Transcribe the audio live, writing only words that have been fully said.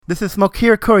This is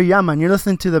Smokira Koriyama, and you're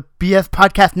listening to the BS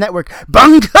Podcast Network.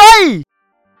 Bankai!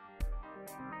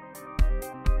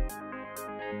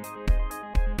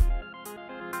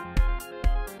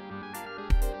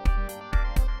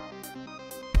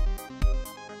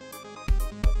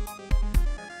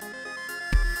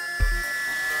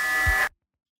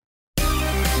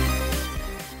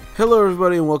 Hello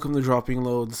everybody and welcome to Dropping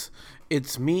Loads.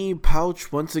 It's me,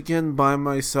 Pouch, once again by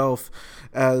myself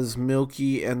as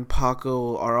Milky and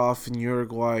Paco are off in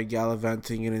Uruguay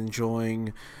gallivanting and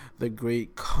enjoying the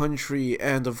great country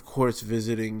and of course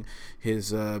visiting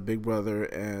his big brother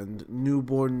and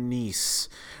newborn niece.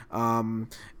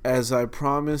 As I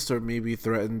promised or maybe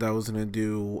threatened, I was going to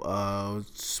do a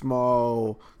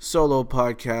small solo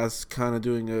podcast, kind of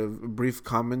doing a brief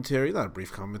commentary, not a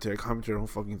brief commentary, the whole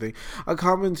fucking thing, a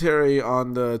commentary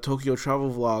on the Tokyo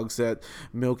travel vlogs that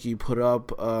Milky put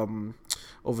up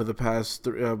over the past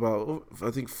about,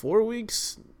 I think, 4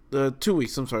 weeks? 2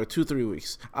 weeks, I'm sorry, 3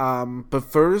 weeks. But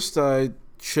first, I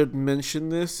should mention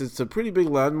this. It's a pretty big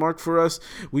landmark for us.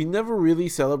 We never really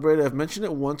celebrated. I've mentioned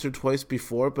it once or twice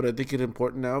before, but I think it's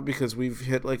important now because we've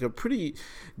hit like a pretty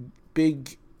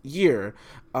big year.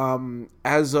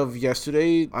 As of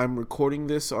yesterday, I'm recording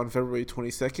this on February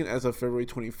 22nd. As of February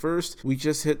 21st, we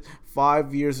just hit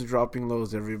 5 years of Dropping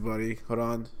Loads, everybody. Hold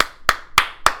on.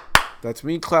 That's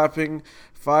me clapping.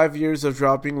 5 years of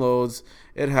Dropping Loads.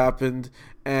 It happened.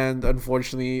 And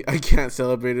unfortunately, I can't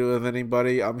celebrate it with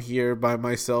anybody. I'm here by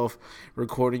myself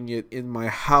recording it in my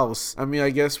house. I mean, I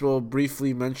guess we'll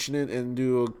briefly mention it and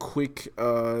do a quick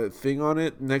thing on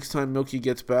it next time Milky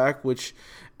gets back, which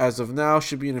as of now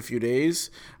should be in a few days.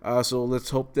 So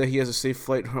let's hope that he has a safe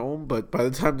flight home. But by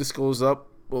the time this goes up,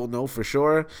 we'll know for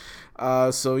sure.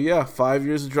 So yeah, 5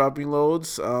 years of Dropping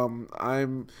Loads.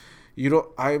 I'm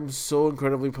so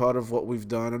incredibly proud of what we've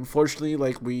done. Unfortunately,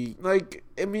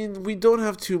 we don't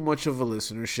have too much of a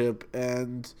listenership,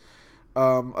 and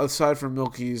aside from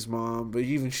Milky's mom, but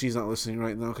even she's not listening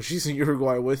right now because she's in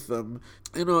Uruguay with them.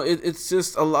 You know, it's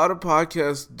just a lot of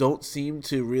podcasts don't seem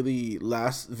to really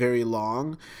last very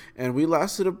long, and we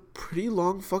lasted a pretty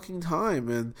long fucking time,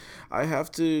 and I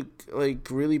have to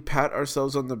really pat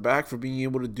ourselves on the back for being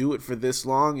able to do it for this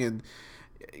long and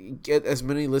get as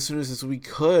many listeners as we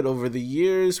could over the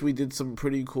years. We did some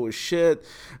pretty cool shit.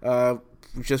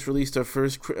 We just released our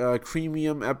first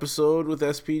Creamium episode with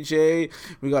SPJ.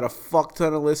 We got a fuck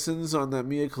ton of listens on that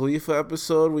Mia Khalifa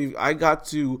episode. I got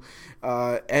to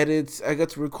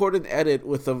record and edit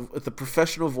with a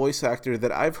professional voice actor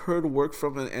that I've heard work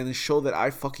from and a show that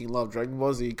I fucking love, Dragon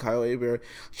Ball Z, Kyle Aber.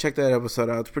 Check that episode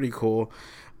out. It's pretty cool.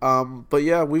 But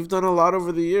yeah, we've done a lot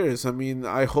over the years. I mean,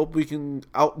 I hope we can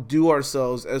outdo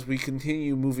ourselves as we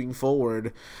continue moving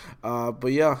forward.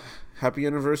 But yeah, happy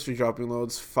anniversary, Dropping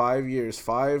Loads. 5 years,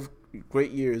 5 great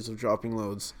years of Dropping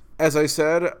Loads. As I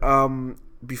said,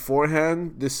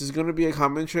 beforehand, this is going to be a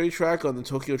commentary track on the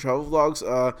Tokyo travel vlogs.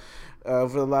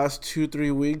 Over the last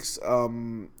 2-3 weeks,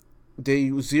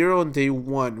 Day 0 and Day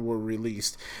 1 were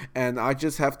released, and I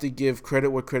just have to give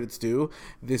credit where credit's due.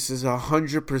 This is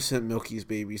 100% Milky's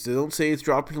baby. So don't say it's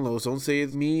Dropping Loads. Don't say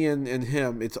it's me and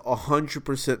him. It's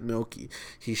 100% Milky.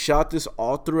 He shot this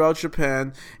all throughout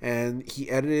Japan, and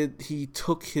he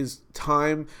took his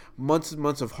time, months and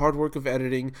months of hard work of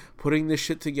editing, putting this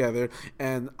shit together,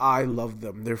 and I love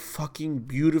them. They're fucking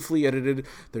beautifully edited.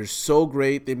 They're so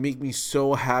great. They make me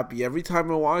so happy every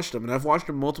time I watch them, and I've watched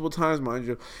them multiple times, mind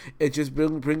you. It just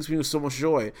brings me so much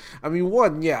joy. I mean,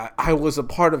 I was a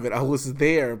part of it. I was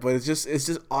there, but it's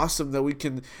just awesome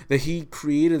that he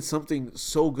created something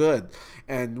so good.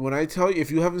 And when I tell you, if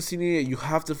you haven't seen it yet, you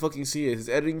have to fucking see it. His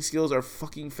editing skills are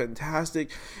fucking fantastic.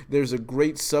 There's a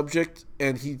great subject,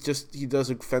 and he does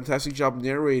a fantastic job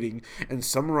narrating and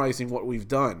summarizing what we've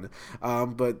done.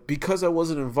 But because I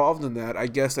wasn't involved in that, I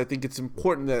think it's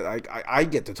important that I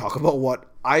get to talk about what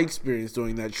I experienced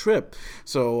during that trip.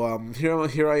 So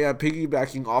here I am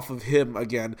piggybacking off of him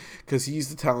again, because he's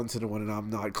the talented one and I'm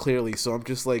not, clearly. So I'm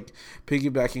just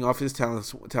piggybacking off his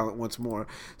talent once more.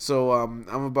 So I'm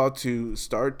about to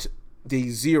start Day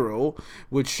 0,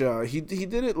 which he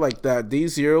did it like that. Day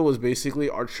 0 was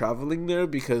basically our traveling there,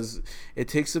 because it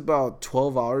takes about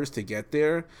 12 hours to get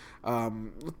there,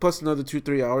 plus another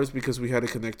 2-3 hours because we had a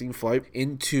connecting flight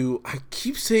into, I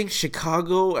keep saying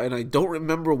Chicago and I don't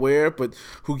remember where, but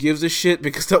who gives a shit,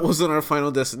 because that wasn't our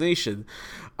final destination.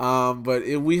 But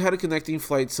we had a connecting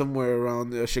flight somewhere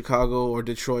around Chicago or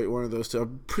Detroit, one of those two.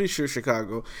 I'm pretty sure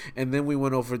Chicago. And then we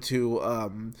went over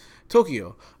to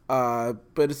Tokyo.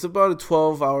 But it's about a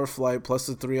 12-hour flight plus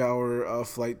a 3-hour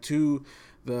flight to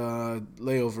the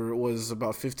layover was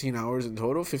about 15 hours in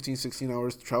total, 15, 16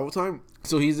 hours travel time.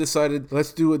 So he's decided,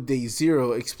 let's do a day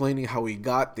zero explaining how we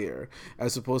got there,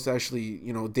 as opposed to actually,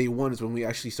 day one is when we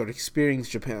actually start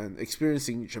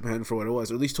experiencing Japan for what it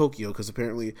was, or at least Tokyo, because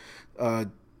apparently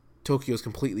Tokyo is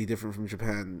completely different from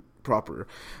Japan proper.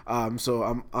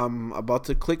 So I'm about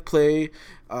to click play.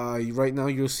 Right now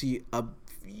you'll see a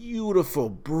beautiful,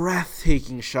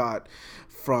 breathtaking shot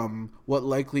from what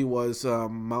likely was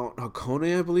Mount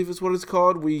Hakone, I believe is what it's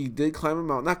called. We did climb a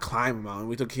mountain, not climb a mountain.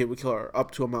 We took cable car up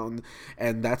to a mountain,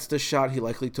 and that's the shot he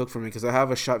likely took from me, because I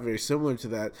have a shot very similar to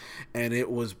that, and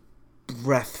it was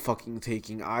breath fucking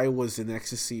taking. I was in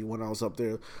ecstasy when I was up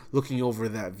there looking over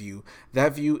that view.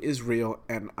 That view is real,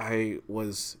 and I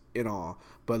was in awe.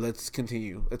 But let's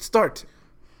continue. Let's start.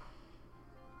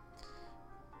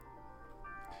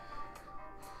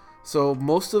 So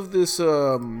most of this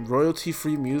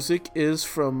royalty-free music is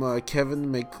from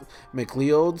Kevin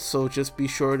MacLeod, so just be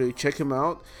sure to check him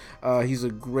out. He's a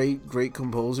great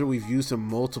composer. We've used him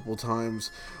multiple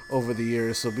times over the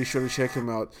years, so be sure to check him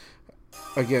out.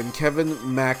 Again, Kevin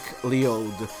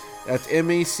MacLeod. That's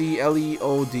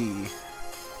MacLeod.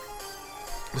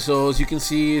 So as you can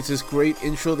see, it's this great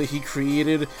intro that he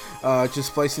created, just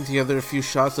splicing together a few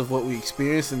shots of what we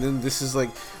experienced, and then this is like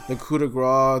the coup de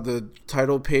grace, the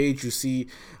title page. You see,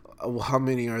 how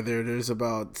many are there? There's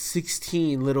about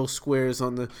 16 little squares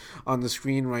on the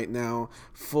screen right now,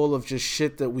 full of just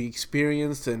shit that we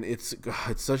experienced, and it's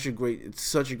such a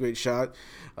great shot.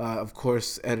 Of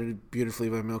course, edited beautifully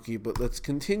by Milky. But let's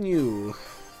continue.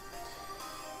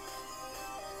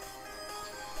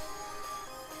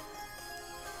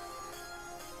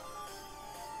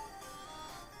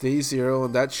 Day zero,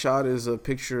 and that shot is a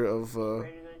picture of our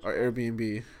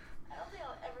Airbnb.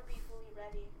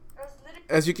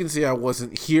 As you can see, I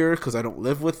wasn't here because I don't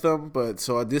live with them, but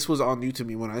so this was all new to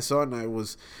me when I saw it, and I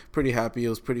was pretty happy. It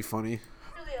was pretty funny.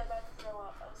 Really about to throw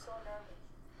up. I was so nervous.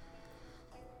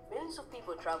 Millions of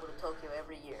people travel to Tokyo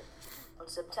every year. On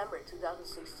September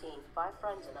 2016, 5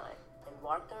 friends and I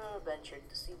embarked on an adventure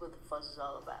to see what the fuss is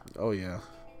all about. Oh yeah.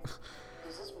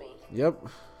 This is me. Yep.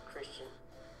 Christian.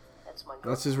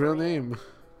 That's his real name.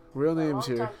 Real name's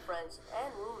here. Friends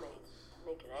and roommates,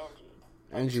 Nick and Angie.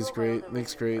 Angie's great.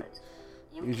 Nick's great.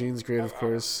 Eugene's great, of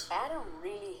course. Adam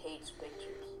really hates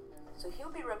pictures, so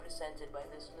he'll be represented by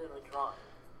this little drawing,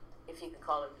 if you could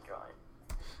call it a drawing.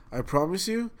 I promise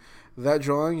you, that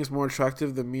drawing is more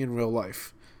attractive than me in real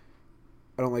life.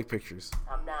 I don't like pictures.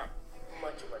 I'm not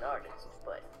much of an artist,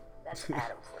 but that's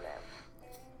Adam for now.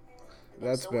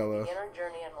 That's so Bella. We begin our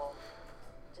journey at home,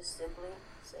 just simply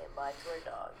saying bye to our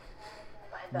dog.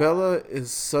 Bye, Bella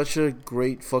is such a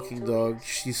great fucking dog.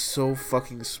 She's so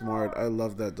fucking smart. I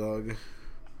love that dog.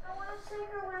 I want to take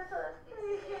her with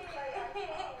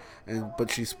us. But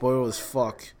she's spoiled as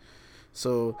fuck.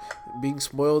 So being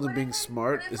spoiled and being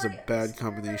smart is a bad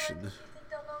combination. And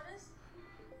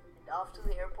off to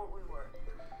the airport we were.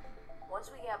 Once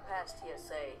we got past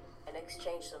TSA and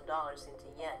exchanged some dollars into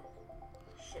yen,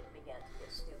 shit began to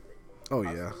get stupid. Oh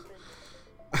yeah.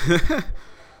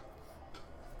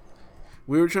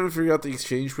 We were trying to figure out the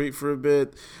exchange rate for a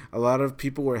bit. A lot of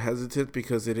people were hesitant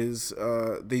because it is,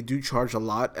 they do charge a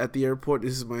lot at the airport.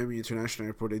 This is Miami International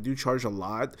Airport. They do charge a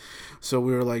lot. So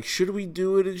we were like, should we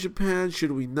do it in Japan?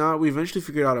 Should we not? We eventually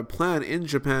figured out a plan in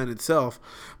Japan itself.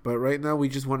 But right now we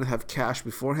just want to have cash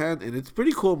beforehand. And it's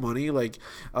pretty cool money. Like,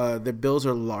 the bills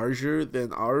are larger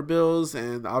than our bills.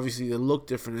 And obviously they look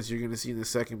different, as you're going to see in a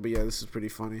second. But yeah, this is pretty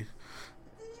funny.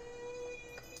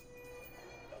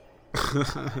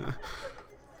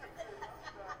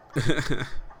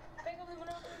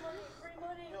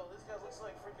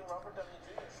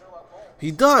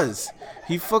 He does.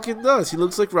 He fucking does. He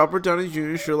looks like Robert Downey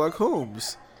Jr. Sherlock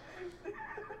Holmes.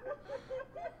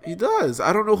 He does.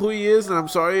 I don't know who he is, and I'm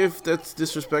sorry if that's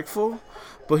disrespectful,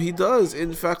 but he does,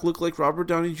 in fact, look like Robert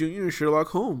Downey Jr. Sherlock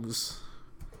Holmes.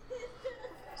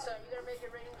 So, you gonna make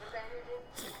it rain in Japan,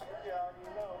 Eugene? Yeah,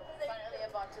 you know. Finally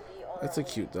about to be on. That's a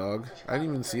cute dog. I didn't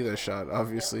even see that shot,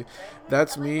 obviously.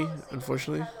 That's me,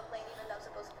 unfortunately.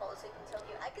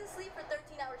 I can sleep for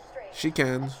 13 hours straight. She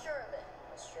can. I'm sure of it.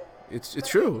 It's true. It's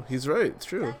true. He's right. It's I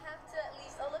true. have to at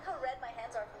least. Oh, look how red my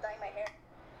hands are from dyeing my hair.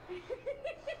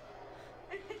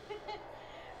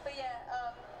 But yeah,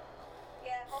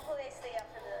 hopefully I stay up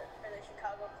for the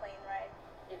Chicago plane ride.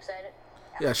 You excited?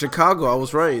 Yeah, Chicago. I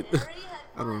was right. I already had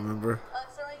I don't remember.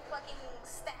 throwing fucking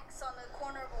stacks on the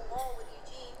corner of a wall with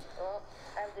Eugene. Well,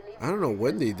 I don't know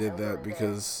when they did that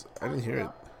because I didn't hear it. And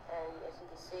as you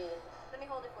can see, let me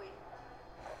hold it for you.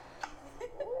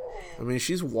 I mean,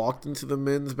 she's walked into the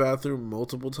men's bathroom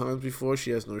multiple times before.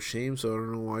 She has no shame, so I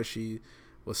don't know why she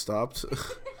was stopped. So we're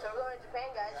going to Japan,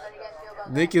 guys. How do you guys feel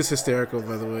about Nick that? is hysterical,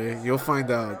 by the way. You'll find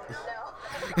out. No.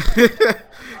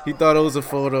 He thought it was a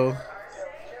photo. What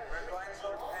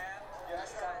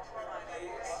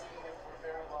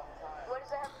does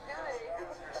that have to do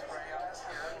with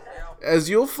it? As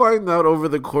you'll find out over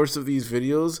the course of these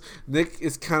videos, Nick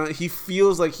is he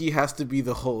feels like he has to be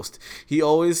the host. He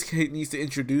always needs to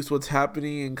introduce what's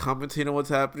happening and commentate on what's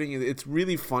happening, and it's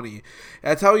really funny.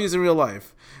 That's how he is in real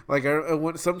life. Like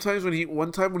one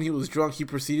time when he was drunk, he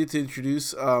proceeded to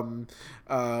introduce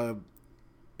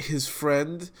his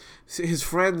friends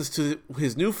to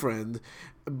his new friend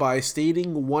by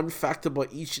stating one fact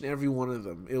about each and every one of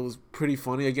them. It was pretty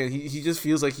funny. Again, he just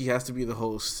feels like he has to be the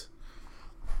host.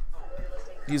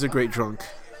 He's a great drunk.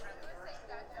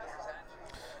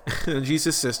 And she's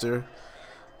his sister.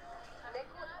 Nick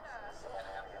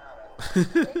has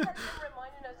been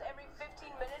reminding us every 15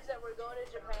 minutes that we're going to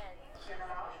Japan.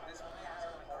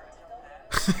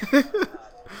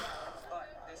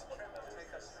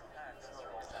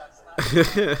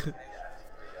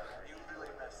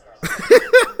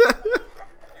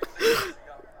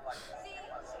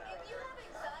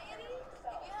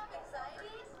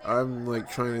 I'm like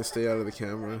trying to stay out of the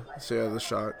camera, stay out of the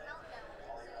shot.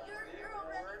 You're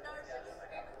already nervous.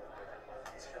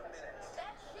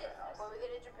 That shit. When we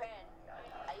get to Japan,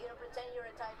 are you gonna pretend you're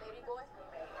a Thai baby boy?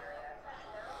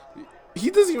 He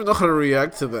doesn't even know how to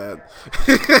react to that.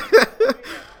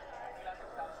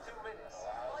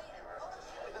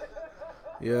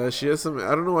 Yeah, she has some.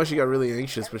 I don't know why she got really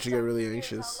anxious, but she got really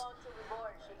anxious. How long till we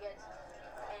board? She gets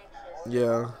anxious.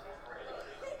 Yeah.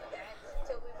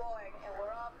 Till we board, and we're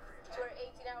off to our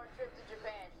 18-hour trip to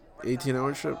Japan.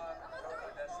 18-hour trip?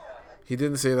 He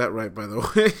didn't say that right, by the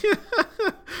way.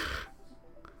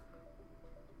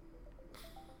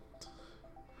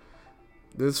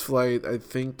 This flight, I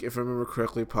think, if I remember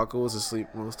correctly, Paco was asleep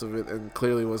most of it, and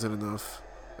clearly wasn't enough,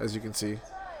 as you can see.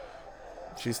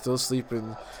 She's still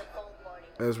sleeping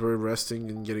as we're resting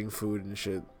and getting food and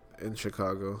shit in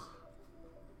Chicago.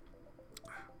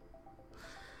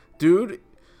 Dude,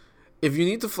 if you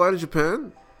need to fly to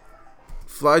Japan,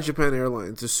 fly Japan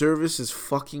Airlines. The service is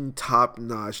fucking top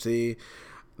notch. They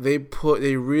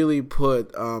really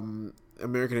put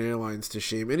American Airlines to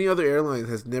shame. Any other airline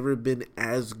has never been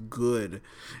as good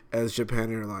as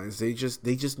Japan Airlines. They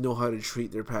just know how to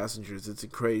treat their passengers. It's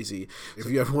crazy. If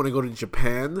you ever want to go to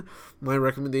Japan, my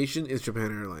recommendation is Japan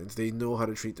Airlines. They know how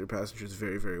to treat their passengers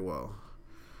very, very well.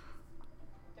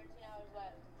 13 hours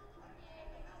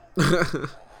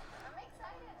left.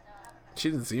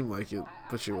 She didn't seem like it,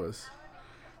 but she was.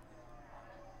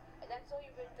 And that's all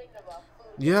you've been thinking about, food.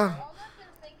 Yeah. All I've been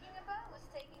thinking about was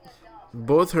taking a dump.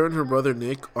 Both her and her brother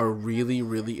Nick are really,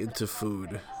 really into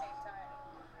food.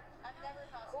 I've never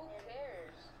thought. Who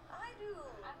cares? I do.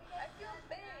 I feel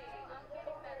big.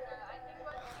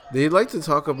 They like to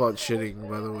talk about shitting,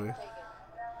 by the way. Why?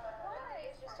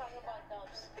 It's just talking about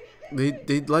dumps.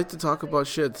 They like to talk about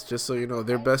shits, just so you know.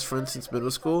 They're best friends since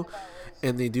middle school,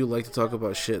 and they do like to talk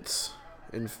about shits.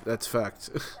 And that's fact.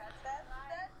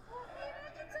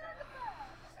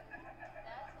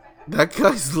 That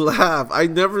guy's laugh. I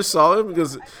never saw him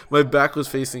because my back was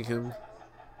facing him.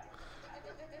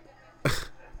 That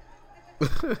was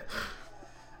a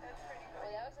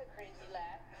crazy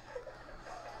laugh.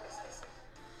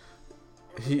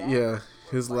 Yeah,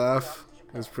 his laugh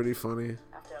is pretty funny.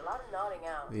 After a lot of nodding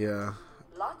out, Yeah,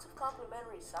 lots of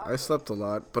complimentary sauce. I slept a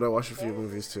lot, but I watched a few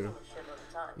movies too.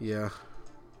 Yeah,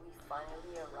 We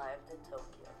finally arrived in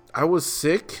Tokyo. I was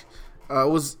sick. I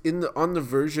was on the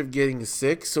verge of getting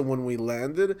sick, so when we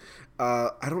landed,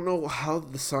 I don't know how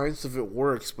the science of it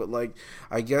works, but like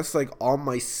I guess like all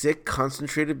my sick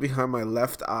concentrated behind my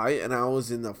left eye, and I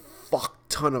was in a fuck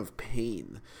ton of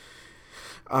pain.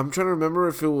 I'm trying to remember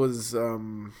if it was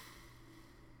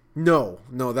no,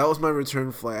 that was my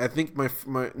return flight. I think I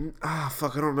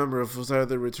don't remember if it was either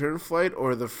the return flight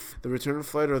or the return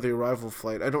flight or the arrival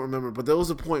flight. I don't remember, but there was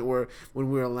a point where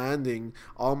when we were landing,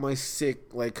 all my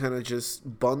sick like kind of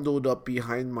just bundled up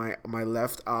behind my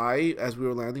left eye as we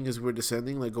were landing, as we were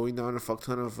descending, like going down a fuck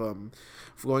ton of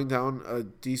going down a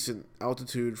decent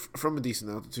altitude from a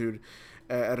decent altitude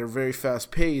at a very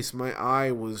fast pace. My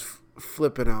eye was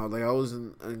flipping out. Like I was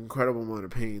in an incredible amount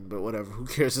of pain, but whatever, who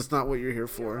cares? It's not what you're here We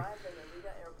for. arrived at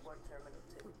Narita Airport Terminal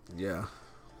 2. Yeah,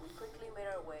 We quickly made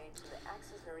our way to the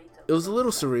Access Narita. it was a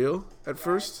little surreal at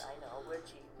first. I know, we're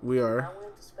cheap. We are, Not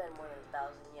willing to spend more than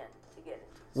 1,000 yen to get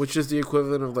into this. which is the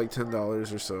equivalent of like $10 or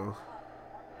so. And now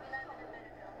we're in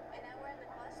the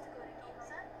bus to go to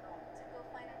Ginza to go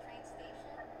find a train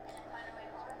station and then find our way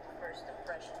home. First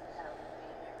impression, how would it be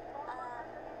here?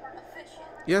 Efficient.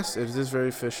 Yes, it is very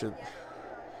efficient.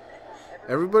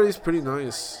 Everybody's pretty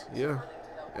nice. Yeah,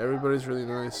 everybody's really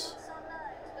nice. So nice.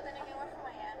 But then again, we're from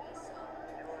Miami, so.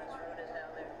 Everyone's rude as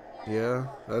hell there. Yeah,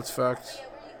 that's But facts. yeah,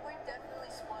 we're definitely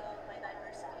spoiled by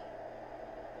diversity.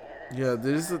 Yeah,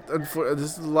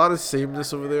 there's a lot of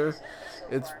sameness over there.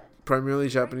 It's primarily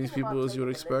Japanese people, as you would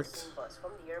expect. Bus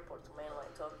from the airport to mainland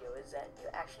Tokyo is that you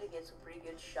actually get some pretty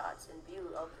good shots and view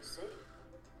of the city.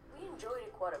 We enjoyed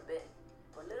it quite a bit,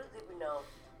 but little did we know,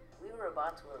 we were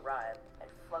about to arrive at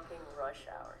fucking rush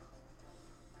hour.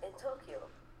 In Tokyo,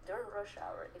 during rush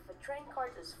hour, if a train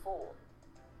cart is full,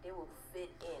 they will fit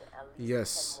in at least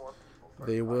Yes, 10 more people per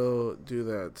they car. will do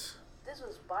that. This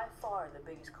was by far the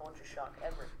biggest culture shock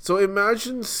ever. So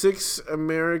imagine 6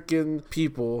 American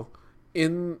people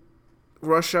in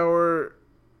rush hour,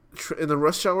 in the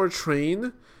rush hour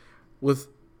train with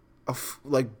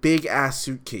like big ass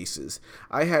suitcases.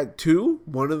 I had 2.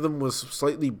 One of them was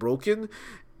slightly broken,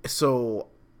 so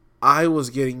I was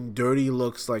getting dirty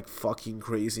looks like fucking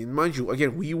crazy. And mind you,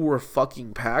 again, we were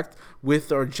fucking packed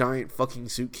with our giant fucking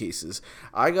suitcases.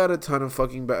 I got a ton of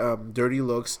fucking dirty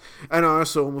looks, and I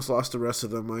also almost lost the rest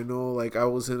of them. I know, like, I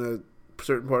was in a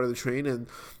certain part of the train, and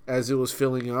as it was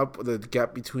filling up, the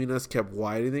gap between us kept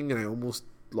widening, and I almost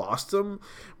lost them,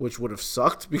 which would have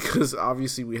sucked because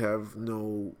obviously we have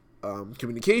no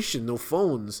communication, no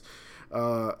phones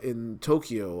in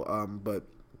Tokyo. But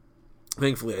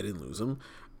thankfully, I didn't lose them.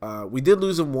 We did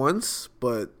lose him once,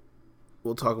 but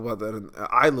we'll talk about that.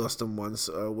 I lost him once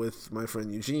with my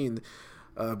friend Eugene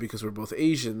because we're both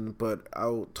Asian, but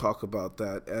I'll talk about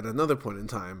that at another point in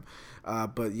time.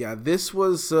 But yeah, this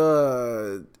was,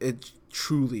 it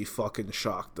truly fucking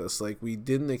shocked us. Like, we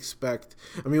didn't expect,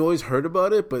 I mean, we always heard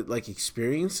about it, but like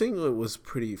experiencing it was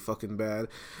pretty fucking bad.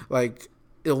 Like,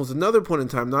 it was another point in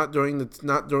time, not during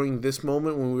this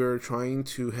moment when we were trying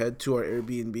to head to our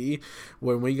Airbnb,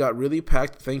 when we got really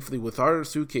packed. Thankfully, with our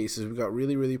suitcases, we got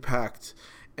really, really packed,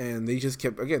 and they just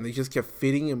kept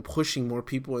fitting and pushing more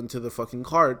people into the fucking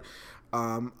cart.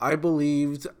 I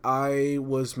believed I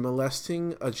was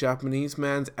molesting a Japanese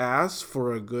man's ass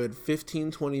for a good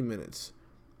 15-20 minutes.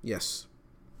 Yes.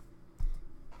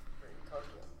 In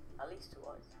Tokyo, at least to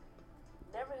us.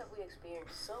 Never have we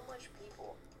experienced so much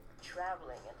people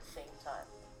traveling at the same time.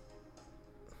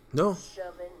 No,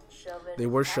 Shoving. they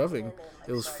were packing shoving. in like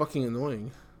It was sardines. fucking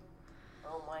annoying.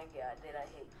 Oh my god, did I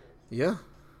hate this. Yeah.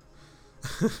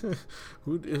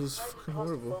 It was Like fucking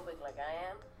horrible. claustrophobic like I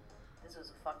am, this was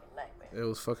a fucking nightmare. It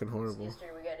was fucking horrible.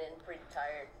 Yesterday we got in pretty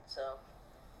tired, so,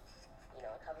 you know,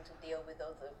 having to deal with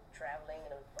all the traveling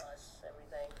and the bus,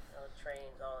 everything,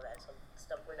 trains, all of that, some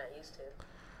stuff we're not used to.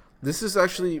 This is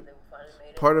actually Then we finally made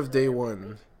it part of to day Airbnb.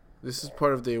 1. This is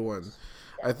part of day 1.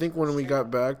 I think when we got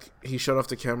back, he shut off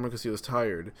the camera because he was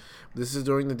tired. This is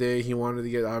during the day. He wanted to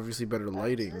get obviously better So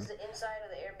lighting. this is the inside of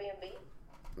the Airbnb.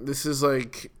 This is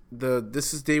like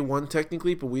this is day 1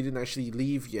 technically, but we didn't actually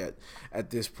leave yet at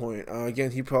this point.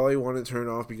 Again, he probably wanted to turn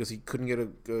it off because he couldn't get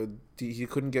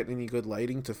any good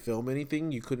lighting to film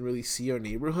anything. You couldn't really see our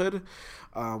neighborhood,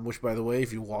 which, by the way,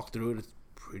 if you walk through it, it's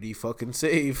pretty fucking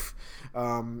safe.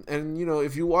 And you know,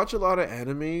 if you watch a lot of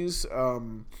animes,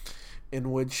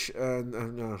 in which,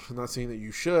 I'm not saying that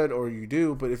you should or you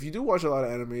do, but if you do watch a lot of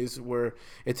animes where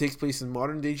it takes place in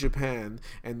modern day Japan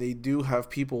and they do have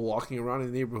people walking around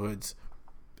in neighborhoods,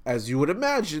 as you would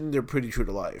imagine, they're pretty true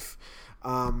to life.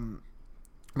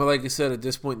 But like I said, at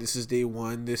this point, this is day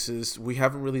 1. We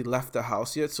haven't really left the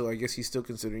house yet, so I guess he's still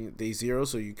considering it day 0.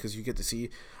 So because you get to see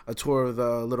a tour of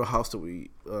the little house that we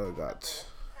got. So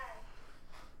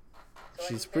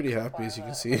She's what do you pretty think so happy, far as you can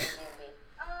about see. Airbnb?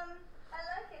 I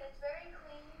like it. It's very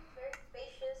clean, very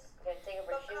spacious, You gotta take off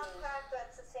but your shoes. compact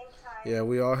at the same time. Yeah,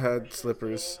 we all had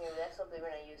slippers. That's something we're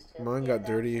not used to. Mine got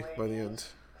dirty Where by it the is. end.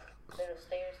 Little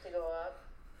stairs to go up.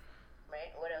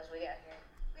 Right? What else we got here?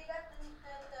 We got the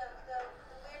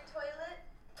weird toilet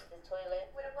The toilet.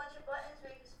 with a bunch of buttons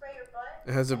where you can spray your butt.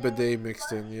 It has a And then bidet when you mixed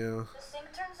flush, in, yeah. The sink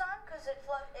turns on because it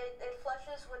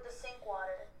flushes with the sink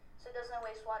water, so it doesn't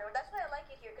waste water. That's why I like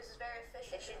it here because it's very They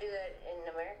efficient. should do that in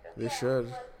America. They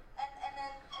should. And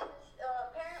then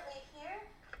apparently here,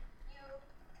 you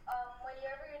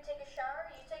whenever you take a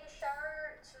shower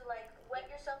to like wet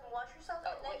yourself and wash yourself,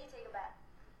 Oh, and then wait. you take a bath.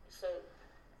 So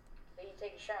you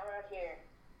take a shower out here,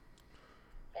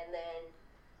 and then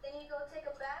Then you go take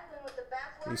a bath, and with the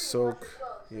bath water, You wash soak, your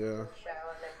clothes. yeah.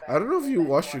 shower. And then I don't know if you back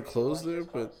wash water, your clothes wash there, your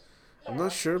but clothes. I'm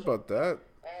not sure about that.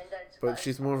 And that's But fine.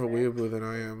 she's more of a weeaboo than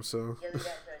I am, so The other guys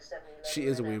are at 7-Eleven she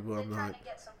is a right now. weeaboo. I'm They're trying not. to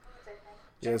get some foods, I think.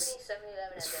 Yes, Japanese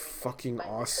 7-Eleven it's has everything. fucking But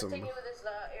let's awesome. continue with this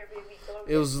Airbnb tour.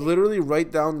 It was literally right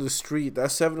down the street. That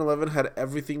 7-Eleven had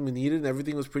everything we needed, and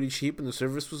everything was pretty cheap, and the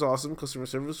service was awesome. Customer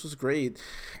service was great,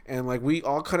 and like we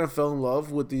all kind of fell in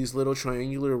love with these little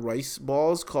triangular rice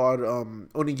balls called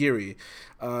onigiri.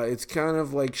 It's kind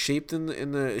of like shaped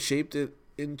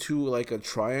into like a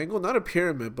triangle, not a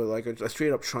pyramid, but like a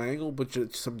straight up triangle, but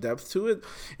just some depth to it.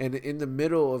 And in the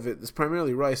middle of it, it's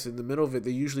primarily rice. In the middle of it,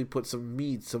 they usually put some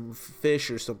meat, some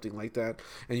fish or something like that,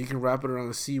 and you can wrap it around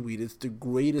the seaweed. It's the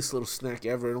greatest little snack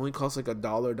ever. It only costs like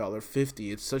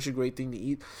 $1.50. It's such a great thing to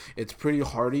eat. It's pretty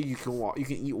hearty. You can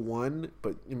eat one,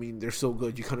 but I mean they're so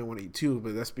good you kind of want to eat two.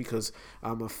 But that's because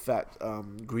I'm a fat,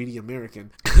 greedy American.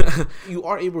 You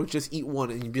are able to just eat one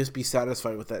and you just be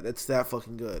satisfied with that. That's that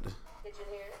fucking good.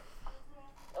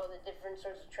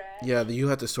 Sorts of trash. Yeah, you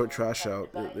have to sort trash out.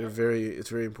 It's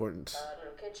very important.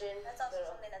 Little kitchen. That's also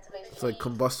something that's amazing. It's like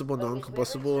combustible,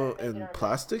 non-combustible, and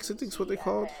plastics, I think is what they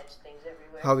called.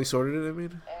 How they sorted it, I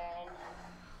mean. And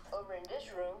over in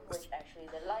this room, which actually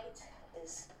the light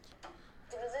is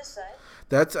to this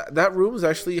side. That room is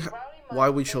actually why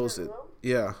we chose it.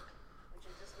 Yeah.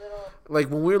 Like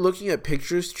when we were looking at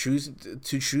pictures, choose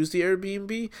the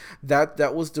Airbnb.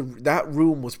 That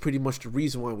room was pretty much the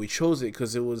reason why we chose it,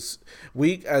 because it was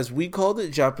as we called it,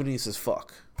 Japanese as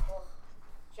fuck.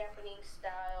 Japanese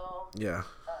style. Yeah.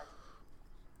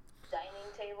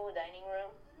 Dining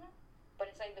room. But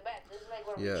it's like the back. This is like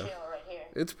where we chill right here.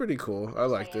 It's pretty cool. I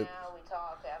liked it. We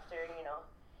talk after,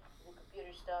 do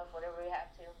computer stuff, whatever we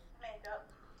have to. Makeup.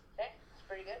 Okay, it's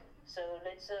pretty good. So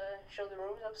let's show the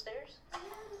rooms upstairs.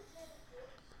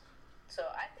 So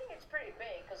I think it's pretty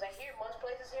big, because I hear most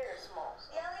places here are small.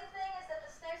 So. The only thing is that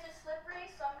the stairs are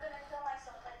slippery, so I'm gonna kill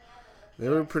myself at the end of it. They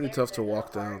were pretty tough to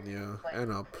walk down, yeah,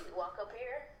 and up. You walk up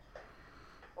here.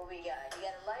 What we got? You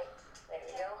got a light? There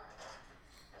we go.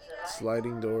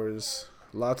 Sliding doors.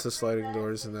 Lots of sliding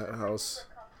doors in that house.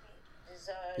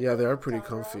 Yeah, they are pretty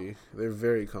comfy. They're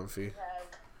very comfy.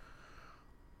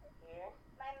 Here.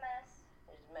 My mess.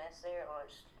 There's mess there or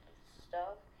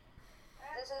stuff.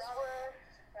 This is where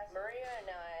Maria and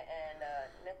I and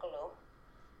Nicolo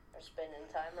are spending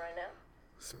time right now.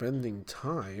 Spending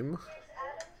time? Here's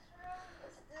Adam's room.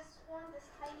 It's this one, this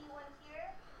tiny one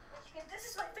here. This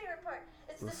is my favorite part.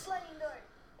 It's the sliding door.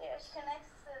 Yes. Which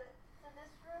connects to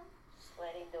this room.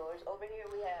 Sliding doors. Over here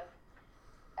we have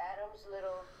Adam's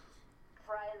little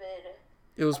private.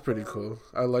 It was pretty cool.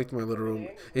 I liked my little room.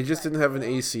 It just didn't have an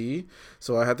AC,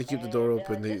 so I had to keep the door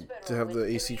open to have the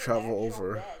AC travel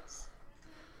over.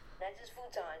 Not just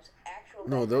futons, actual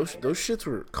No, beds. those shits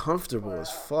were comfortable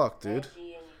as fuck, dude.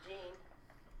 Angie and Eugene.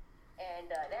 And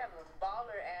they have a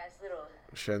baller ass little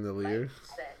Chandelier. light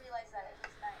set. I realized that it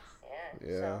was nice.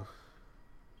 Yeah. Yeah. So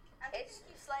I'm just gonna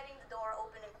keep sliding the door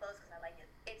open and close because I like it.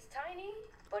 it's tiny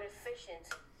but efficient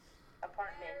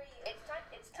apartment.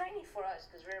 It's tiny for us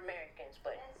because we're Americans,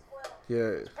 but And spoiled.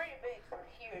 Yeah. it's pretty big for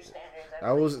here standards.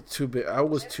 I was too big. I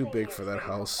was too big for that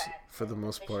house for the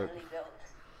most part. Efficiently built.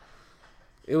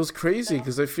 It was crazy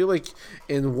because I feel like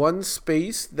in one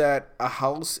space that a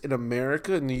house in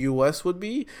America in the U.S. would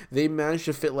be, they managed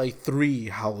to fit like 3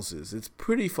 houses. It's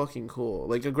pretty fucking cool.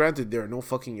 Like, granted, there are no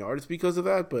fucking yards because of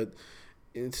that, but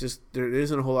it's just there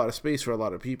isn't a whole lot of space for a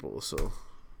lot of people. So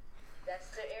That's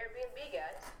the Airbnb,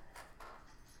 guys.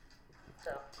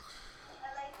 So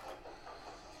I like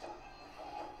it.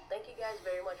 thank you guys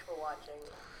very much for watching.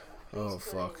 Oh,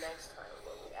 Please tune in fuck. next time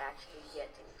when we actually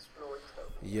get to explore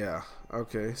Tokyo. yeah,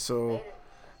 okay. So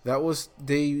that was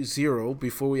day 0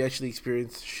 before we actually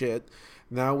experienced shit.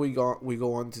 Now we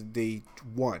go on to day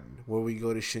 1 where we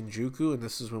go to Shinjuku, and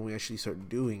this is when we actually start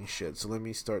doing shit. So let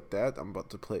me start that. I'm about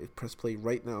to press play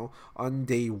right now on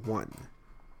day 1.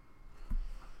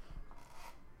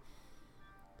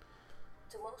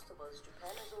 To most of us,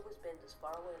 Japan has always been this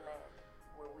faraway land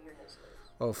where weirdness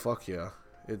lives. Oh fuck yeah,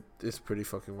 it's pretty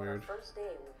fucking On weird. our first day,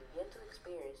 we begin to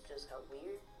experience just how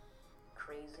weird,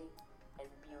 crazy, and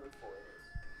beautiful it is.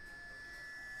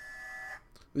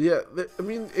 Yeah, I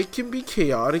mean, it can be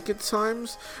chaotic at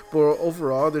times, but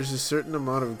overall, there's a certain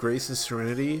amount of grace and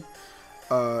serenity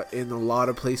in a lot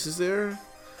of places there.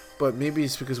 But maybe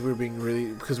it's because we're being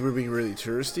really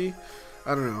touristy.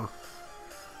 I don't know.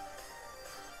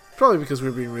 Probably because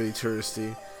we're being really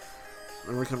touristy,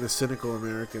 and we're kind of cynical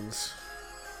Americans,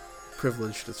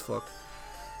 privileged as fuck.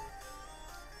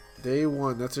 Day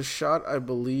 1. That's a shot, I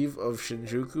believe, of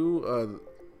Shinjuku,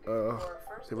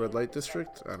 the red light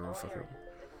district. I don't know fucking.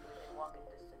 Within walking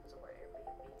distance of our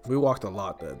Airbnb. We walked a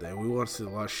lot that day. We went to a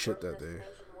lot of shit that day.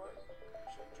 Destination was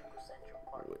Shinjuku Central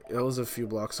Park. That was a few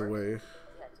blocks away. We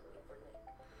had to leave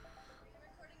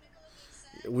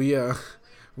for Nick.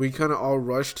 We kind of all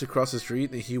rushed to cross the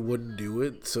street, and he wouldn't do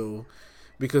it. So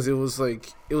because it was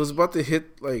about to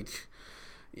hit like.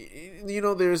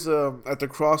 There's at the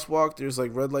crosswalk, there's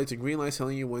like red lights and green lights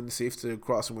telling you when it's safe to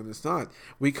cross and when it's not.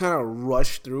 We kind of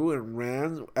rushed through and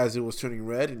ran as it was turning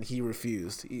red, and he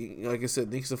refused. Like I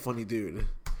said, Nick's a funny dude,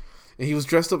 and he was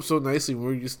dressed up so nicely.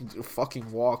 We used to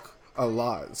fucking walk a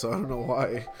lot, so I don't know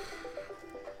why.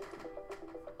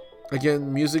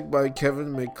 Again, music by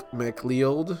Kevin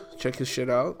MacLeod. Check his shit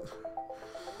out. In the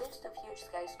midst of huge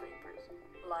skyscrapers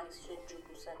lies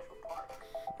Shinjuku Central Park.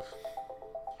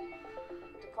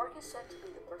 The park is said to be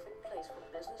the perfect place for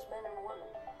businessmen and women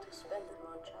to spend their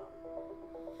lunch out.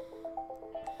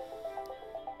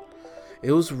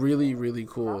 It was really, really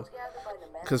cool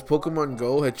because Pokemon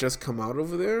Go had just come out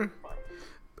over there,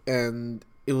 and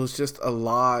it was just a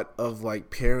lot of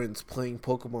like parents playing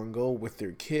Pokemon Go with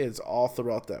their kids all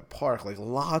throughout that park, like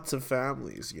lots of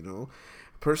families.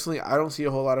 Personally, I don't see a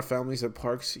whole lot of families at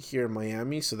parks here in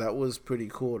Miami, so that was pretty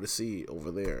cool to see over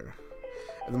there.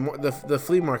 And the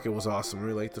flea market was awesome. I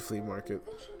really liked the flea market.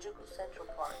 In Shinjuku Central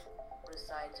Park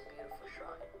resides a beautiful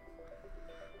shrine.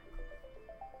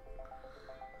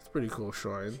 It's a pretty cool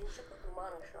shrine. Shinjuku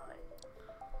Kumano Shrine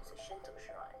is a Shinto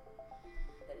shrine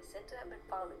that is said to have been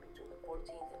founded between the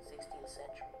 14th and 16th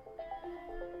century,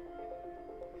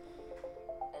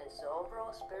 and is the overall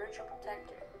spiritual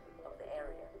protector of the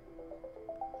area.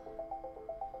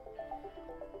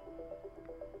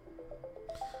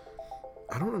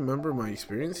 I don't remember my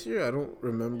experience here. I don't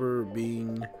remember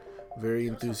being very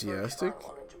enthusiastic.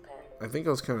 I think I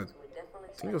was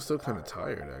still kind of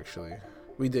tired, actually.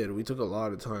 We took a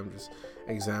lot of time just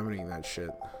examining that shit.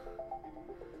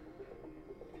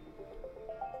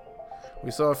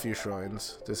 We saw a few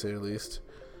shrines, to say the least.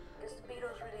 Guess the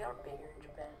Beatles really are bigger in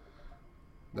Japan.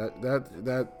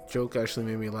 That joke actually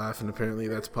made me laugh, and apparently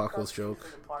that's Paco's joke.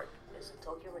 The park is the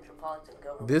Tokyo Metropolitan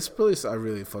Government. This place I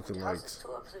really fucking It houses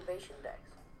liked. 2 observation decks,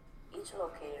 each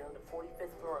located on the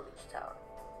 45th floor of each tower.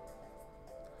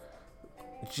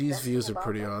 G's Best views thing are about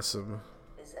pretty them awesome.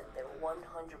 is that they're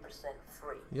 100%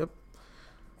 free. Yep.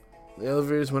 The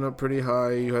elevators went up pretty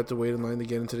high. You had to wait in line to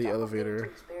get into the To elevator.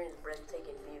 experience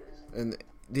breathtaking views. And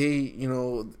they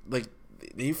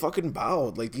fucking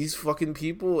bowed. Like, these fucking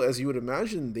people, as you would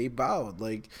imagine, they bowed.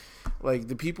 Like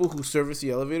the people who service the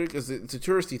elevator, because it's a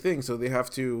touristy thing, so they have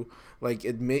to like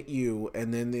admit you,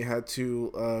 and then they had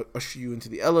to usher you into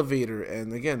the elevator.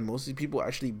 And again, most of the people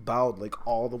actually bowed like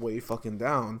all the way fucking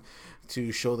down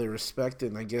to show their respect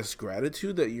and I guess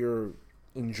gratitude that you're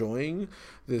enjoying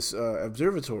this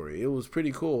observatory. It was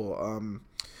pretty cool.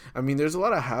 I mean, there's a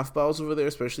lot of half bows over there,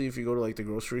 especially if you go to like the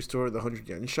grocery store, the 100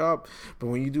 yen shop. But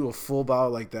when you do a full bow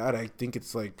like that, I think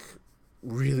it's like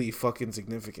really fucking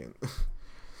significant.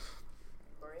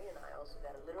 Marie and I also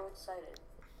got a little excited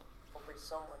over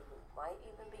someone who might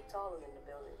even be taller than the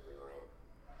building we were in.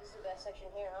 This is the best section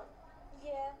here, huh?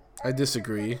 Yeah. I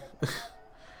disagree.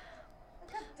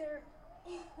 Look up there.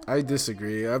 I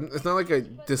disagree. It's not like I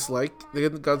dislike the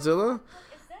Godzilla. Is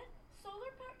that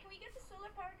solar power? Can we get the solar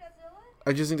powered Godzilla?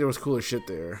 I just think there was cooler shit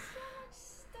there.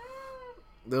 Stop.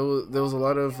 There was a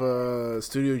lot of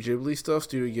Studio Ghibli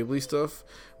stuff,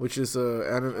 which is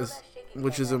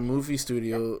a movie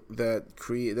studio that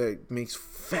makes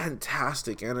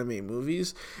fantastic anime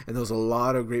movies, and there was a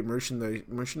lot of great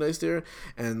merchandise there.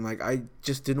 And like, I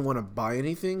just didn't want to buy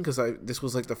anything because this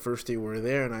was like the first day we were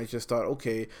there, and I just thought,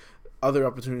 okay, other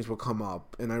opportunities will come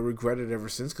up, and I regret it ever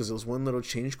since because it was one little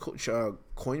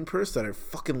coin purse that I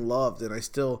fucking loved, and I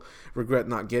still regret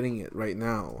not getting it right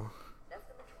now. Left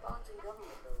the Metropolitan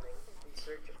Government Building in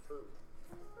search of food.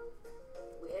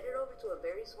 We headed over to a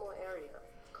very small area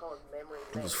called Memory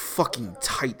It Lane. was fucking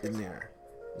tight in there.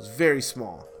 It was very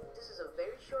small. This is a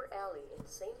very short alley,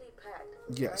 insanely packed.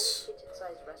 with Yes. tiny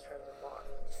kitchen-sized restaurants and bars.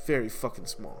 Very fucking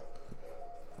small.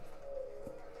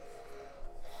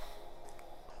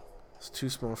 It's too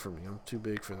small for me. I'm too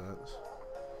big for that.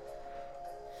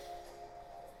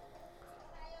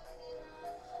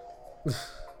 We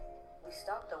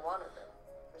stopped at one of them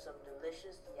for some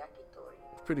delicious yakitori.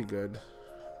 Pretty good.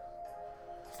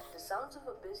 The sounds of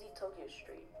a busy Tokyo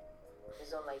street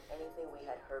is unlike anything we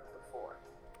had heard before.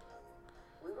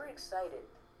 We were excited,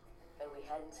 and we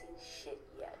hadn't seen shit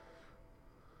yet.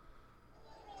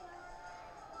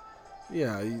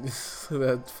 Yeah,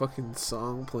 that fucking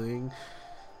song playing.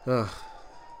 It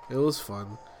was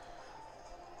fun.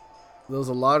 There was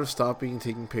a lot of stopping and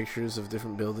taking pictures of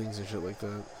different buildings and shit like that. I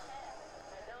know,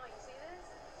 you see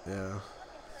this? Yeah,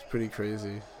 it's pretty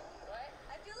crazy. What?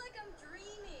 I feel like I'm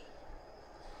dreaming.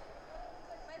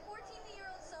 My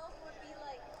 14-year-old self would be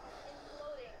like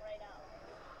imploding right now.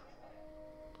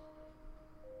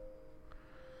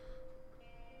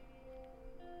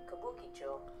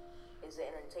 Kabukicho is the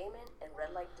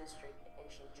light district in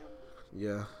Shinjuku,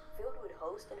 Yeah. filled with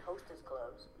host and hostess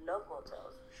clubs, love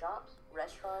motels, shops,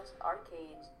 restaurants,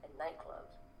 arcades, and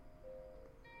nightclubs.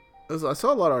 I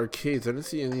saw a lot of arcades. I didn't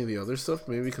see any of the other stuff,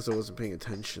 maybe because I wasn't paying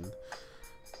attention.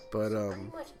 But Pretty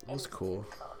much it was anything cool.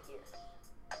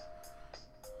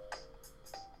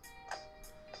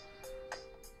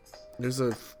 we found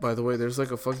here. By the way, there's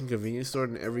like a fucking convenience store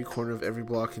in every corner of every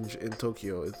block in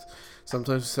Tokyo. It's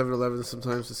sometimes 7-Eleven,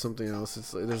 sometimes it's something else.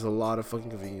 There's a lot of fucking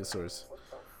convenience stores. What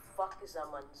the fuck is a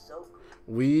Manzoku?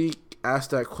 We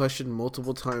asked that question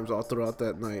multiple times all throughout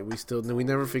that night. We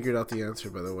never figured out the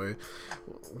answer, by the way.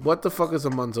 What the fuck is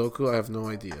a Manzoku? I have no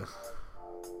idea. And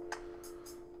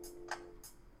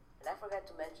I forgot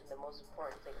to mention the most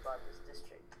important thing about this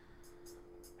district.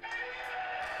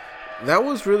 That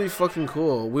was really fucking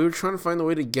cool. We were trying to find a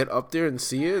way to get up there and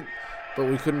see it, but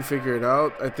we couldn't figure it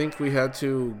out. I think we had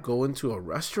to go into a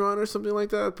restaurant or something like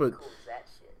that, but Cool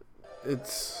as that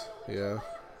shit. yeah.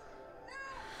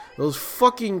 Those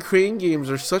fucking crane games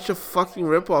are such a fucking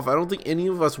ripoff. I don't think any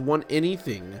of us won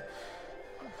anything.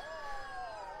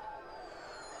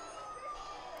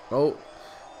 Oh,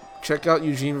 check out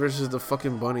Eugene versus the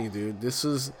fucking bunny, dude. This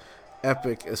is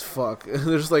epic as fuck.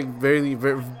 There's like barely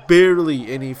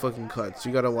any fucking cuts.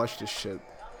 You gotta watch this shit.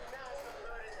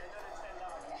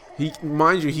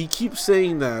 Mind you, he keeps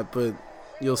saying that, but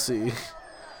you'll see.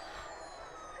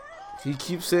 He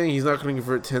keeps saying he's not gonna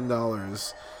convert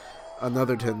 $10.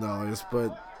 Another $10,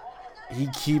 but he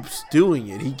keeps doing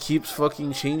it. He keeps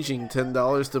fucking changing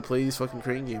 $10 to play these fucking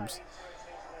crane games.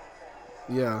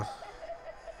 Yeah.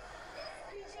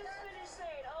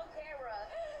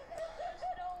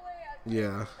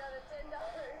 Yeah.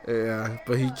 Yeah,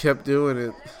 but he kept doing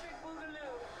it.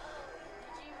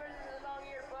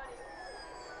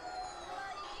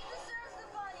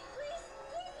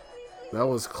 That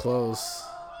was close.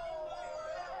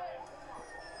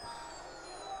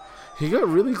 He got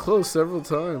really close several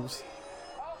times.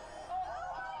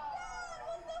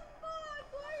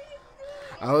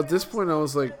 At this point, I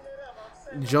was like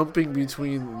jumping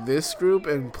between this group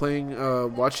and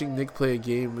watching Nick play a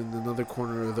game in another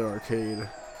corner of the arcade.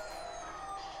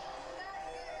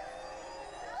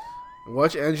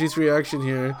 Watch Angie's reaction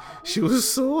here. She was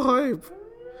so hype.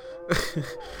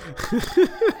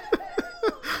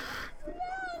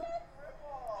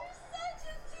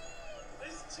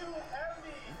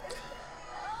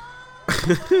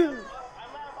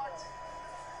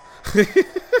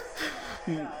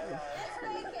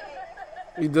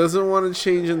 He doesn't want to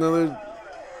change another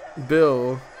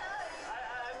bill,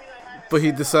 but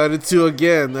he decided to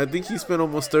again. I think he spent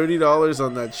almost $30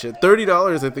 on that shit.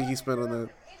 $30 I think he spent on that.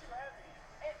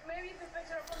 Maybe you can fix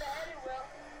it up from the head, it will.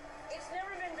 It's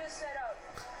never been this set up.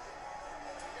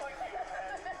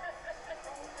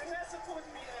 You're not supposed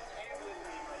to be enabling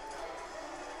me.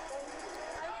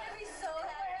 I'm gonna be so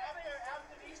happy.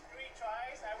 After these 3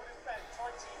 tries, I would have spent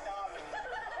 $20.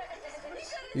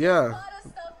 Yeah. A lot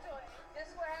of stuff to it. This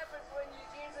is what happens when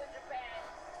Eugene's in Japan,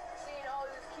 seeing all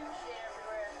this cute shit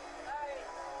everywhere. Alright.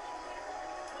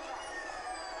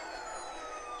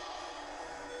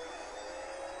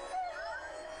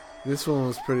 This one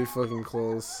was pretty fucking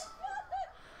close.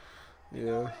 Yeah.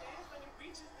 When it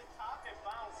reaches the top, it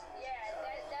bounces. Yeah,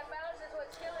 that bounce is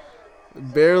what's killing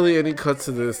you. Barely any cuts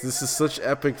to this. This is such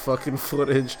epic fucking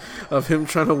footage of him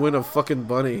trying to win a fucking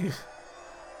bunny.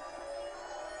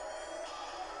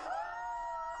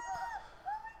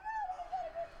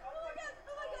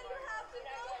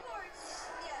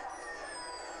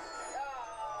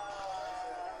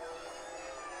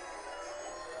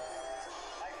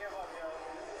 I give up, yo.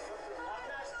 I'm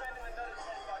not spending another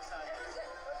 $10 on it.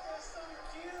 But they're so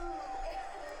cute.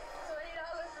 $20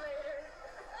 later.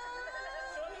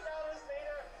 $20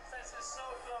 later, since it's so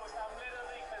close, I'm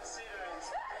literally considering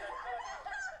spending $10.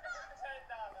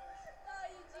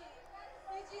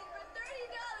 Eugene, for $30,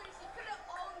 you could have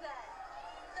owned that.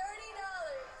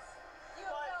 $30. You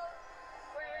have no.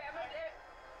 Wait, I'm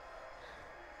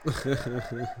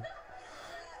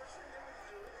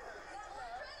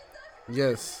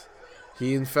Yes.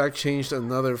 He in fact changed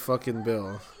another fucking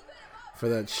bill for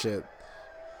that shit. But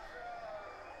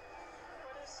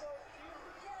it's so cute.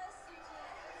 Yes, Eugene.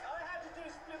 All I have to do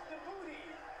is flip the booty.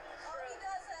 All he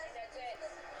does is that's it.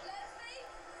 Let's make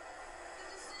the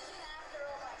decision after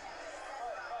all my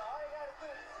All I gotta do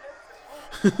is flip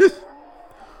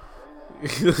the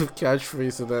booty.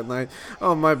 Catchphrase of that night.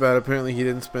 Oh, my bad. Apparently he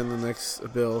didn't spend the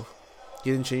next bill.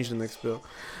 He didn't change the next bill.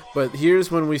 But here's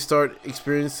when we start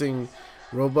experiencing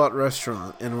Robot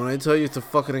Restaurant. And when I tell you it's a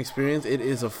fucking experience, it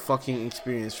is a fucking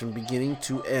experience from beginning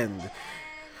to end. We're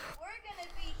gonna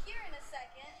be here in a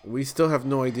second. We still have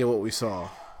no idea what we saw.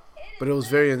 It but it was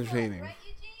very entertaining. Right,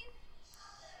 Eugene?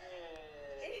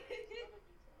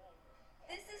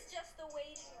 This is just the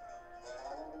waiting room.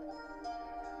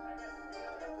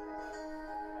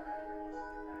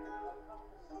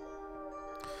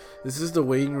 This is the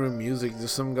waiting room music.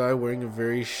 There's some guy wearing a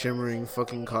very shimmering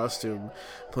fucking costume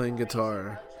playing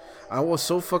guitar. I was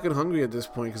so fucking hungry at this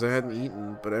point because I hadn't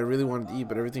eaten, but I really wanted to eat,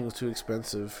 but everything was too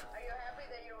expensive. Are you happy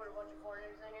that you're with a bunch of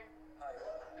foreigners in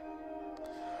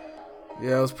here?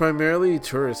 Yeah, it was primarily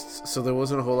tourists, so there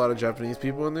wasn't a whole lot of Japanese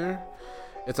people in there.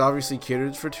 It's obviously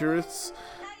catered for tourists.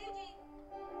 Hi,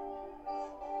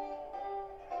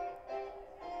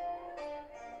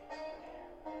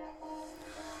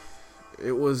 Eugene.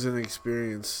 It was an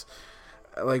experience.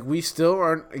 Like, we still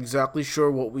aren't exactly sure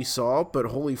what we saw, but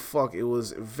holy fuck, it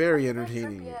was very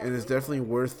entertaining, and it's definitely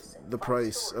worth the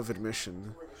price of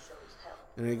admission. Where the show's held.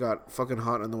 And it got fucking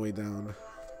hot on the way down.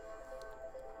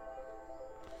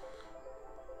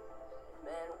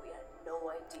 Man, we had no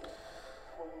idea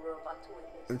what we were about to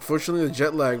witness. Unfortunately, the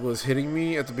jet lag was hitting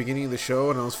me at the beginning of the show,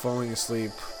 and I was falling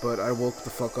asleep, but I woke the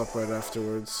fuck up right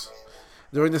afterwards.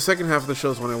 During the second half of the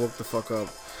show is when I woke the fuck up,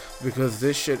 because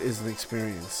this shit is an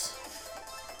experience.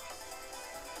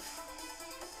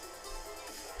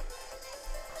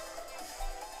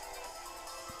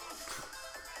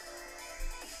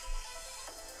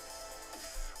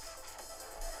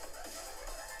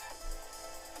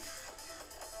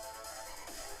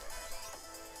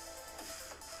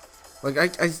 Like,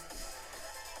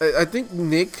 I think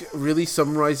Nick really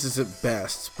summarizes it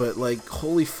best, but like,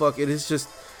 holy fuck, it is just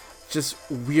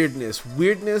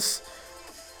weirdness,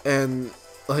 and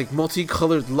like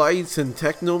multicolored lights and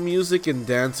techno music and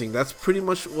dancing. That's pretty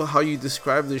much how you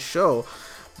describe this show.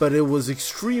 But it was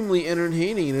extremely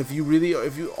entertaining, and if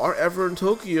you are ever in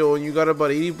Tokyo and you got about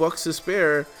 $80 to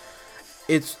spare,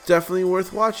 it's definitely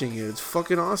worth watching it. It's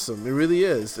fucking awesome. It really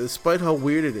is, despite how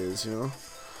weird it is, you know.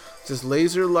 Just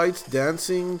laser lights,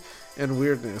 dancing, and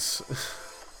weirdness.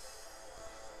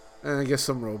 And I guess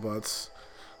some robots.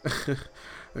 I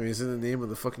mean, it's in the name of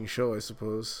the fucking show, I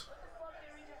suppose.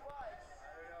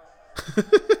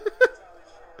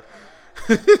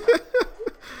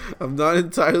 I'm not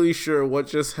entirely sure what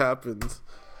just happened. It was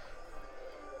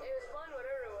fun,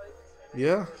 whatever it was.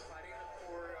 Yeah.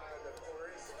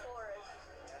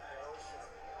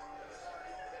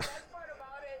 The best part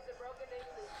about it is the broken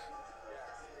English.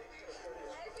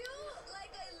 I feel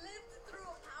like I lived through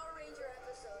a Power Ranger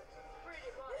episode.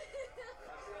 Pretty much.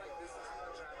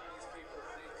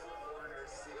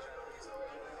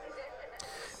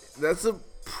 That's a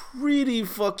pretty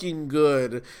fucking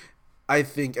good, I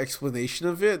think, explanation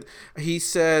of it. He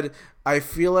said, I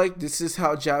feel like this is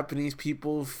how Japanese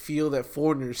people feel that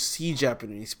foreigners see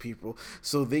Japanese people.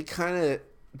 So they kind of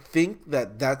think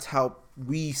that that's how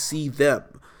we see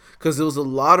them. Because there was a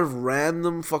lot of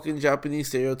random fucking Japanese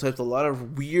stereotypes, a lot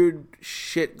of weird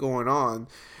shit going on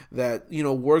that, you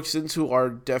know, works into our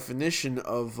definition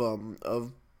of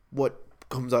what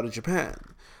comes out of Japan.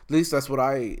 At least that's what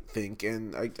I think,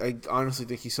 and I honestly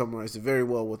think he summarized it very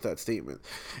well with that statement.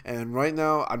 And right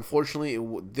now, unfortunately,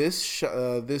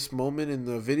 this moment in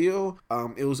the video,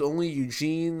 it was only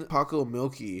Eugene, Paco, and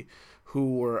Milky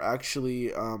who were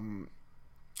actually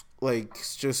like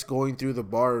just going through the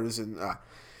bars, and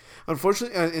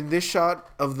unfortunately, in this shot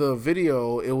of the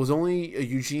video, it was only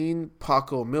Eugene,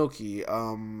 Paco, Milky.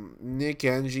 Nick,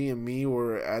 Angie, and me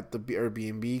were at the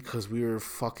Airbnb because we were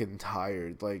fucking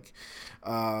tired. Like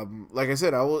I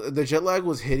said, the jet lag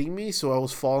was hitting me, so I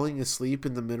was falling asleep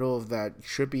in the middle of that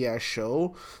trippy ass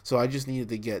show. So I just needed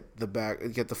to get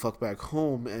the fuck back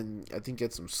home and I think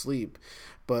get some sleep.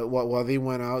 But while they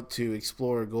went out to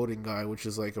explore Golden Guy, which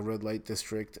is like a red light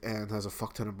district and has a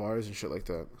fuck ton of bars and shit like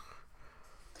that.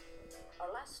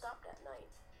 Our last stop that night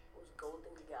was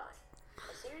Golden Guy,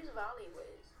 a series of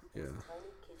alleyways with Yeah.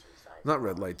 tiny kitchen-sized Not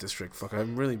red light district. Fuck,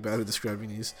 I'm really bad at describing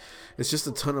these. It's just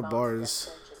a ton of bars,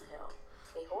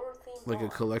 a horror-themed like a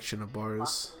bar, collection of bars.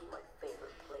 possibly my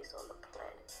favorite place on the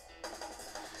planet.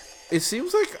 It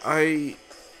seems like I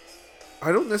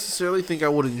don't necessarily think I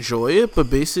would enjoy it, but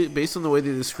based on the way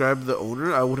they described the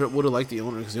owner, I would have liked the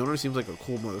owner because the owner seems like a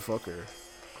cool motherfucker.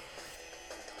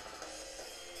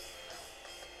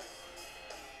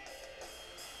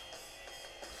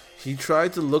 He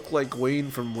tried to look like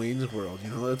Wayne from Wayne's World, you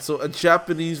know? It's a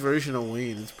Japanese version of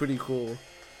Wayne. It's pretty cool. Arigato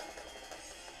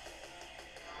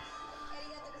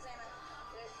gozaimasu.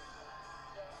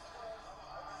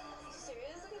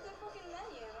 Serious? Look at the fucking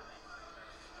menu.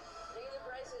 Look at the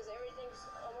prices. Everything's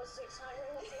almost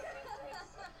 600.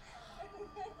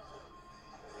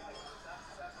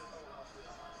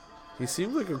 He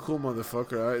seems like a cool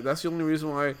motherfucker. That's the only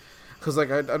reason why because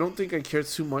like I don't think I cared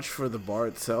too much for the bar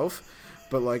itself,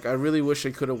 but like I really wish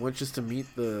I could have went just to meet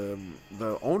the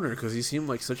owner, because he seemed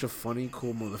like such a funny,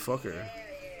 cool motherfucker.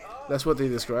 That's what they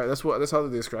described. That's how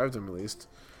they described him, at least.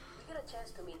 We got a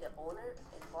chance to meet the owner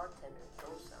and bartender,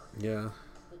 Dosan. Yeah.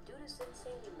 The dude is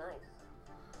insanely nice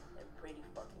and pretty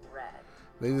fucking rad.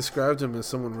 They described him as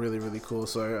someone really, really cool,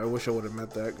 so I wish I would have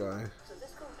met that guy. So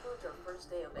this concludes our first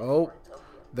day of Oh, Explore in Tokyo.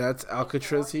 that's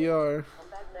Alcatraz ER. Come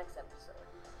back next episode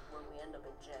where we end up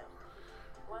in jail.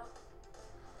 Well,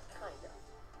 kinda.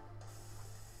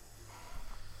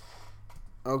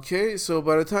 Okay, so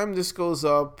by the time this goes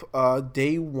up,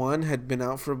 day 1 had been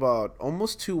out for about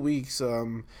almost 2 weeks,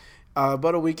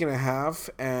 about a week and a half,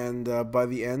 and by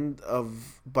the end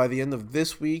of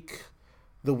this week,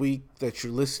 the week that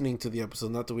you're listening to the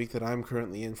episode, not the week that I'm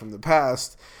currently in from the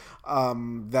past,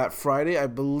 that Friday, I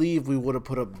believe we would have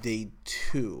put up day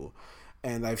 2.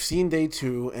 And I've seen day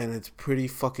 2, and it's pretty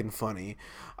fucking funny.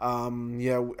 By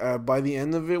the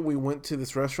end of it, we went to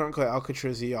this restaurant called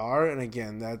Alcatraz ER, and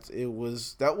again, that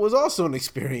was also an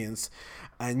experience,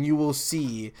 and you will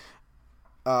see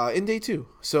in day 2.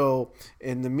 So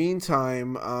in the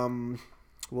meantime,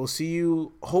 we'll see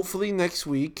you hopefully next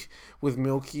week with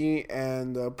Milky,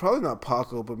 and probably not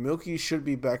Paco, but Milky should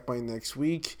be back by next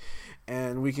week,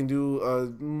 and we can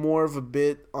do more of a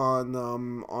bit on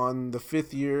the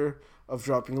 5th year of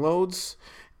Dropping Loads.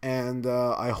 And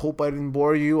I hope I didn't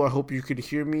bore you. I hope you could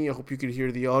hear me. I hope you could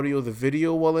hear the audio, the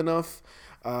video well enough.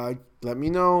 Let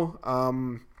me know.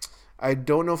 I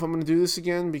don't know if I'm going to do this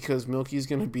again, because Milky's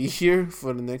going to be here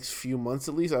for the next few months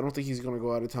at least. I don't think he's going to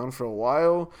go out of town for a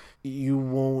while. You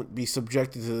won't be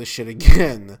subjected to this shit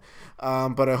again.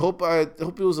 But I hope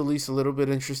it was at least a little bit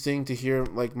interesting to hear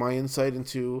like my insight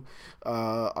into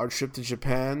our trip to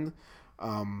Japan.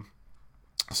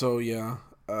 So yeah.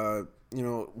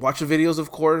 Watch the videos,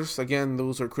 of course. Again,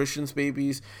 those are Christian's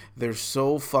babies. They're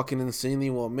so fucking insanely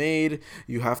well made.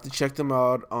 You have to check them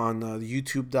out on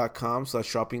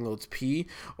youtube.com/droppingloadsp,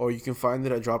 or you can find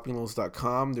it at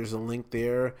droppingloads.com. There's a link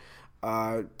there.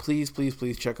 Please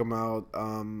check them out.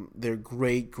 They're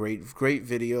great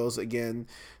videos. Again,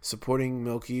 supporting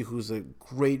Milky, who's a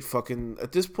great fucking,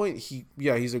 at this point,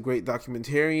 he's a great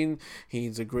documentarian.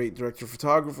 He's a great director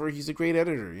photographer. He's a great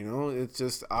editor. It's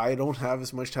just, I don't have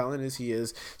as much talent as he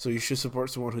is, so you should support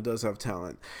someone who does have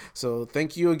talent. So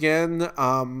thank you again.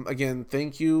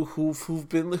 Thank you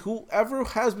whoever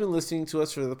has been listening to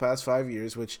us for the past 5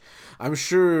 years, which I'm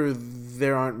sure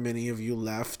there aren't many of you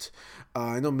left.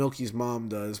 I know Milky's mom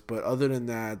does, but other than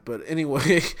that,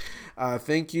 anyway,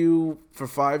 thank you for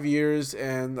 5 years,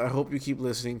 and I hope you keep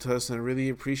listening to us, and I really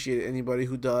appreciate anybody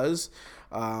who does.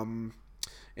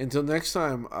 Until next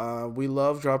time, we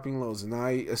love Dropping Loads, and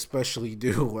I especially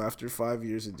do after 5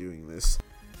 years of doing this.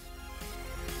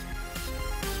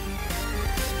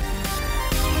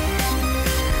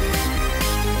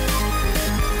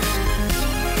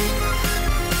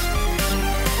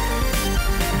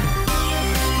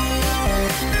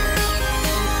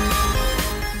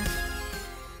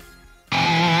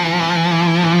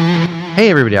 Hey,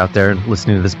 everybody out there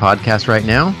listening to this podcast right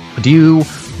now. Do you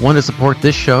want to support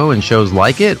this show and shows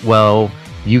like it? Well,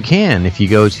 you can if you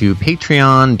go to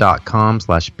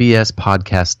patreon.com/BS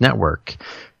Podcast Network.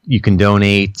 You can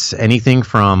donate anything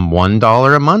from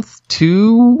 $1 a month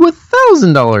to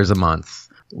 $1,000 a month.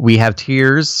 We have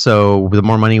tiers, so the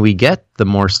more money we get, the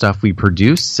more stuff we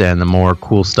produce, and the more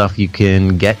cool stuff you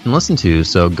can get and listen to.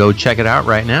 So go check it out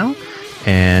right now.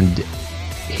 And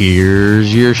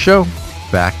here's your show.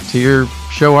 Back to your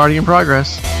show already in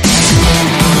progress.